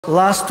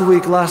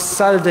Last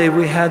Saturday,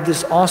 we had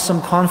this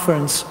awesome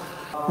conference,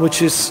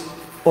 which is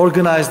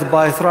organized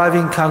by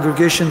Thriving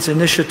Congregations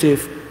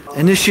Initiative,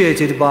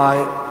 initiated by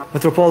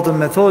Metropolitan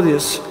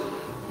Methodius,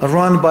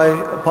 run by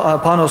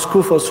Panos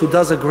Koufos, who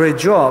does a great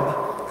job.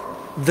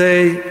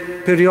 They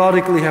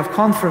periodically have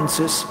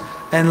conferences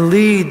and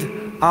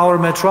lead our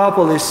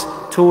metropolis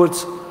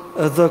towards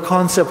the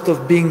concept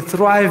of being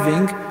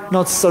thriving,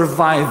 not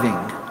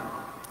surviving.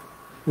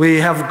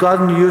 We have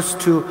gotten used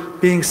to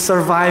being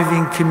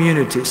surviving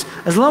communities.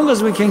 As long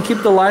as we can keep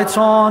the lights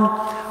on,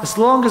 as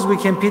long as we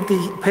can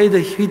pay the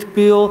heat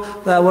bill,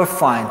 that we're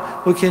fine.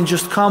 We can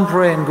just come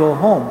pray and go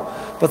home.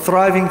 But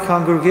Thriving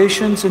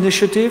Congregations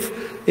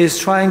Initiative is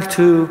trying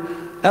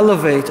to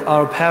elevate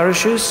our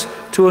parishes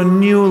to a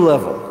new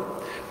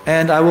level.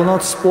 And I will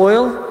not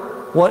spoil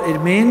what it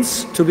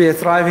means to be a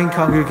thriving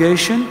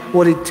congregation,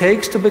 what it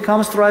takes to become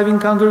a thriving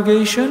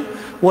congregation,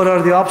 what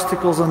are the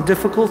obstacles and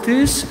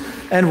difficulties,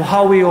 and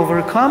how we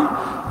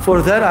overcome.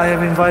 For that, I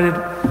have invited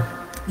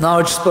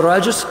Narge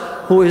Sparages,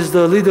 who is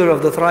the leader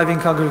of the Thriving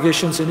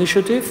Congregations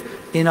Initiative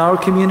in our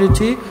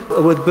community,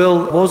 with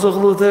Bill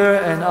Bozoglu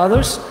there and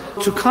others,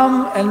 to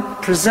come and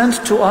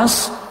present to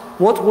us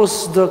what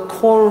was the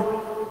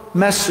core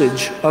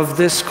message of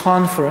this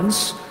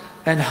conference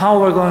and how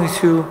we're going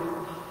to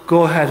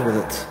go ahead with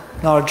it.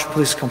 Narge,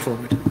 please come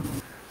forward.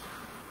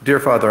 Dear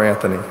Father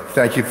Anthony,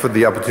 thank you for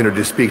the opportunity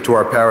to speak to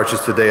our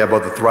parishes today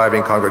about the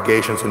Thriving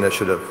Congregations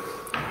Initiative.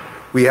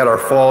 We had our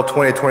fall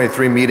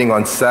 2023 meeting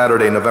on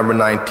Saturday, November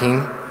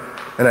 19,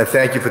 and I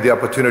thank you for the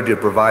opportunity to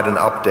provide an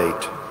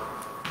update.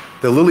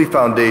 The Lilly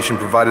Foundation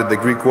provided the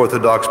Greek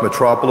Orthodox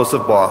metropolis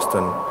of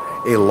Boston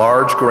a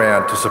large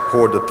grant to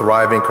support the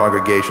Thriving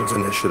Congregations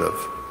Initiative.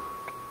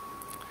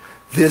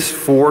 This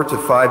 4 to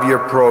 5 year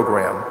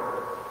program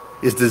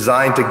is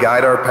designed to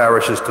guide our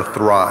parishes to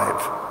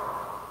thrive.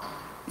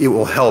 It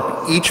will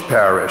help each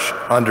parish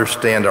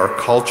understand our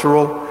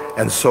cultural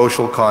and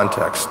social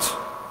contexts,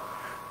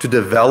 to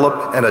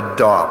develop and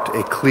adopt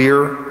a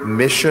clear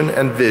mission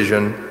and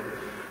vision,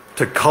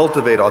 to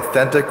cultivate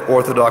authentic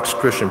Orthodox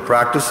Christian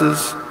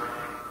practices,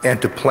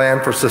 and to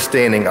plan for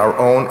sustaining our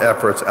own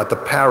efforts at the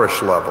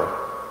parish level.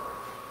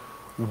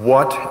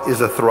 What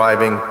is a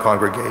thriving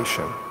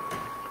congregation?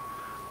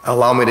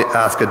 Allow me to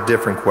ask a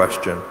different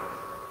question.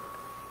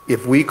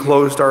 If we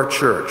closed our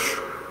church,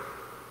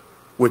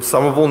 would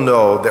some of you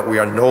know that we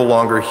are no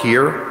longer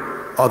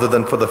here other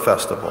than for the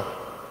festival?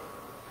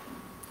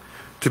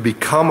 To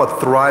become a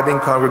thriving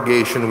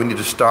congregation, we need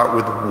to start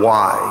with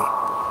why,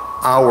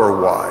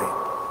 our why.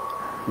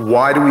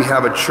 Why do we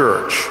have a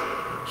church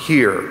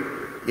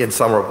here in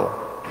Somerville?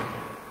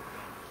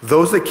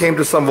 Those that came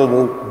to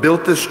Somerville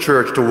built this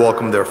church to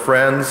welcome their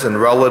friends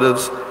and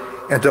relatives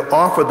and to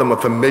offer them a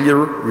familiar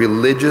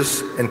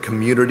religious and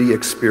community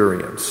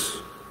experience.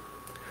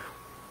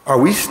 Are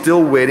we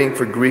still waiting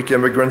for Greek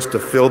immigrants to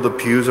fill the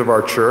pews of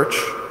our church?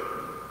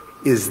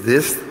 Is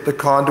this the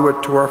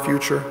conduit to our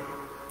future?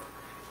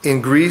 In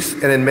Greece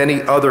and in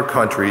many other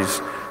countries,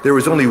 there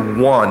is only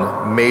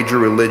one major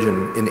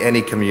religion in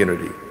any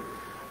community.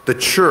 The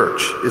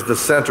church is the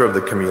center of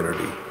the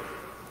community.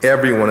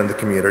 Everyone in the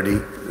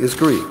community is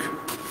Greek.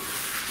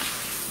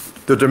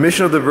 The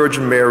Dormition of the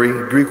Virgin Mary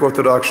Greek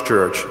Orthodox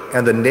Church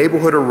and the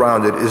neighborhood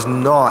around it is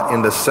not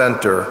in the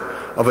center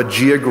of a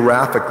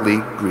geographically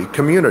Greek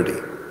community.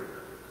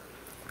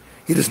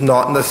 It is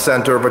not in the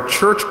center of a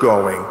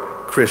church-going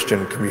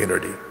Christian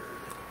community.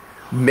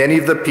 Many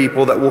of the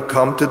people that will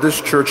come to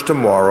this church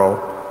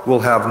tomorrow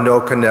will have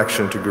no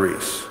connection to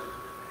Greece.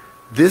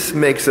 This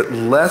makes it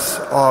less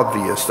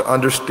obvious to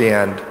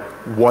understand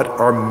what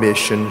our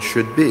mission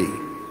should be.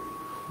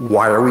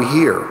 Why are we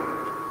here?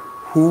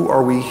 Who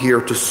are we here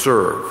to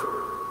serve?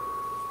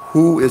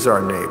 Who is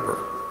our neighbor?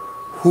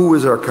 Who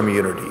is our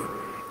community?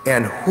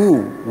 And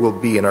who will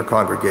be in our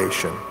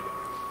congregation?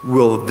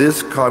 Will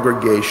this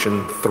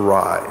congregation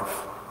thrive?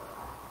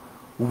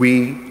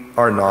 We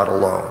are not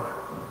alone.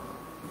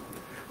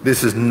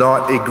 This is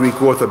not a Greek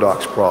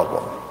Orthodox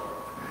problem.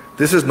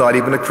 This is not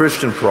even a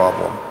Christian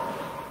problem.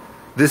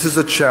 This is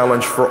a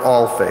challenge for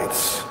all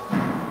faiths.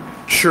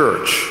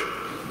 Church,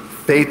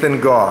 faith in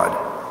God,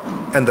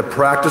 and the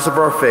practice of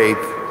our faith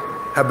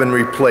have been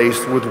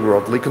replaced with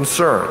worldly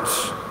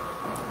concerns.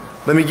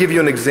 Let me give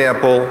you an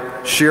example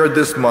shared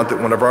this month at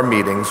one of our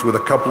meetings with a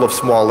couple of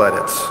small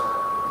edits.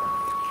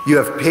 You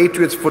have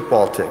Patriots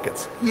football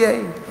tickets.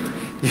 Yay!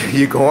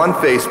 You go on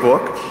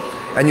Facebook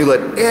and you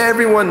let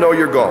everyone know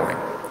you're going.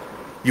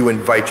 You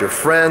invite your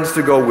friends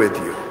to go with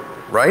you,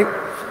 right?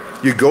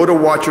 You go to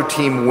watch your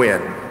team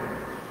win.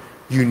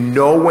 You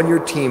know when your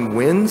team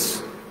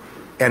wins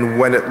and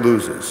when it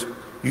loses.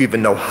 You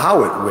even know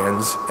how it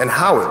wins and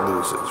how it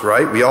loses,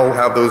 right? We all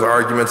have those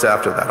arguments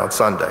after that on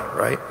Sunday,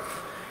 right?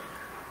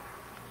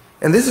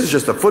 And this is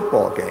just a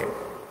football game.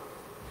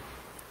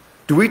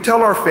 Do we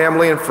tell our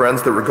family and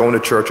friends that we're going to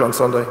church on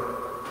Sunday?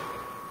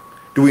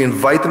 Do we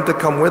invite them to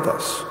come with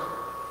us?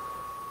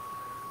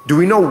 Do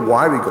we know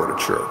why we go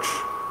to church?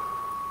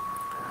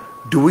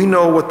 Do we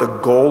know what the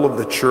goal of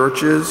the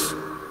church is,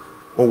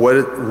 or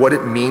what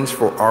it means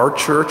for our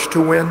church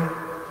to win?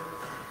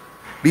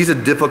 These are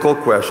difficult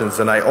questions,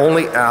 and I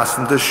only ask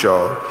them to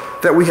show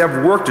that we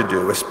have work to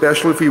do,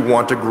 especially if we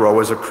want to grow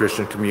as a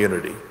Christian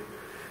community.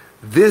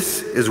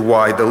 This is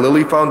why the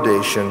Lilly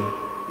Foundation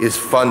is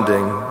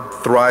funding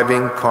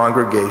Thriving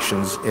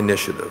Congregations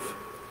Initiative.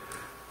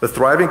 The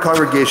Thriving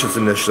Congregations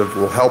Initiative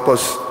will help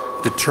us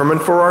determine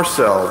for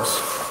ourselves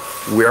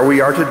where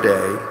we are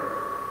today,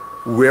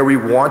 where we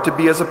want to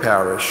be as a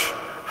parish,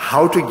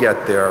 how to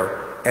get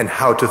there, and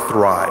how to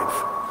thrive.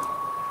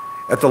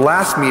 At the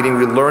last meeting,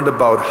 we learned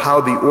about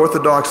how the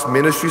Orthodox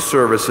Ministry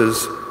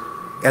Services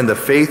and the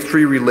Faith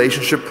Tree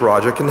Relationship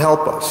Project can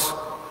help us.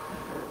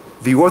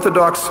 The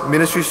Orthodox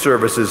Ministry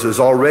Services is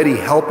already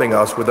helping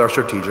us with our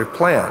strategic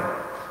plan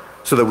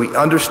so that we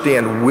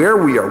understand where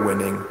we are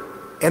winning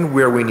and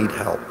where we need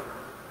help.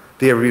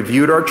 They have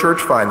reviewed our church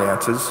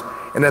finances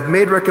and have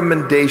made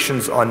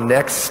recommendations on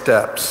next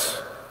steps.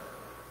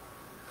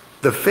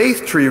 The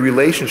Faith Tree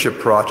Relationship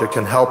Project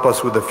can help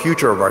us with the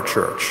future of our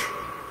church.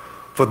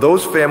 For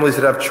those families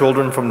that have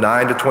children from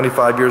 9 to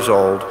 25 years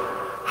old,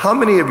 how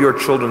many of your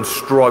children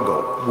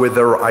struggle with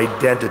their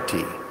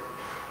identity,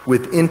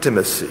 with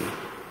intimacy,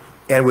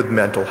 and with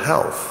mental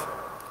health?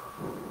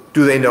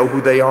 Do they know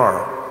who they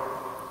are?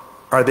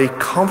 Are they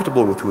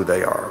comfortable with who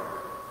they are?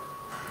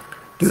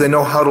 Do they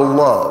know how to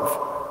love,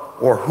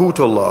 or who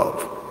to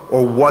love,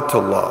 or what to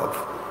love,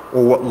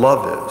 or what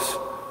love is?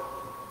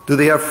 Do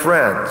they have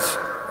friends?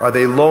 Are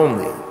they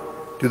lonely?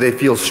 Do they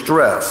feel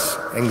stress,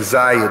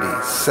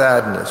 anxiety,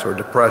 sadness, or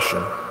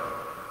depression?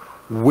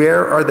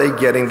 Where are they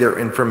getting their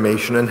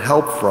information and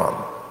help from?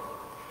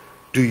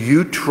 Do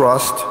you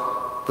trust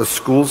the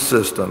school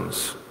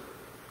systems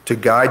to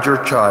guide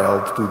your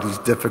child through these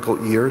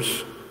difficult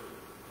years?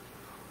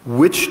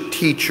 Which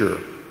teacher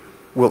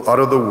will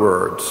utter the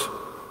words,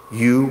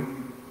 "You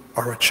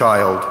are a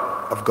child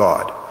of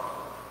God"?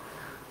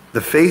 The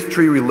Faith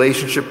Tree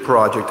Relationship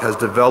Project has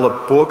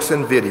developed books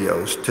and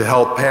videos to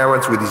help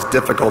parents with these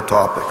difficult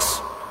topics.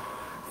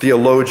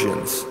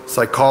 Theologians,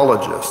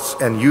 psychologists,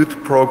 and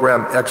youth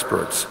program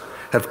experts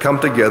have come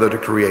together to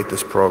create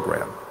this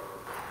program.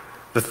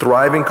 The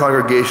Thriving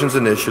Congregations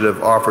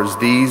Initiative offers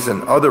these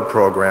and other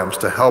programs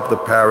to help the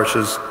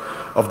parishes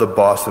of the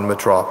Boston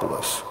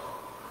metropolis.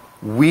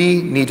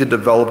 We need to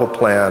develop a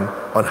plan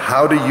on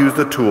how to use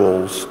the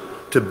tools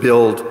to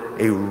build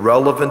a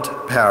relevant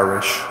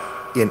parish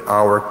in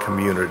our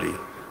community.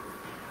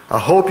 I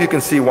hope you can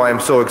see why I'm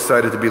so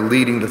excited to be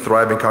leading the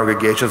Thriving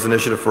Congregations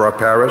Initiative for our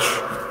parish.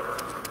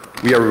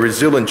 We are a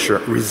resilient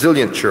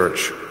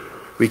church.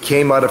 We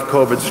came out of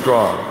COVID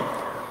strong.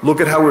 Look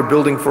at how we're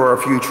building for our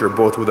future,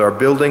 both with our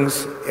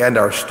buildings and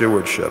our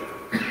stewardship.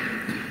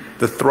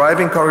 The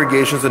Thriving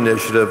Congregations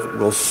Initiative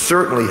will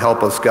certainly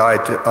help us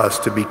guide us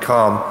to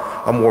become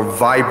a more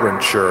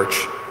vibrant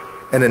church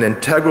and an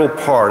integral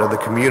part of the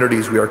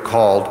communities we are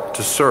called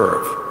to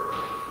serve.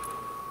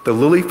 The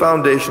Lilly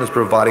Foundation is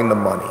providing the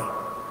money,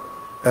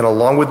 and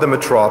along with the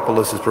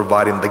metropolis is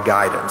providing the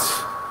guidance.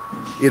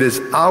 It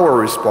is our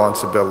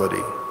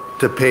responsibility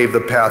to pave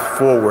the path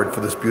forward for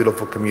this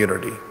beautiful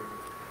community.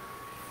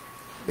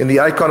 In the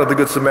icon of the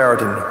Good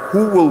Samaritan,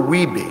 who will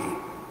we be?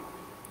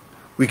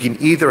 We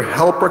can either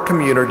help our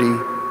community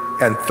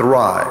and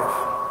thrive,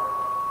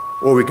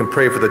 or we can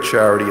pray for the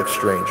charity of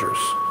strangers.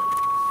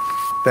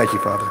 Thank you,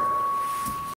 Father.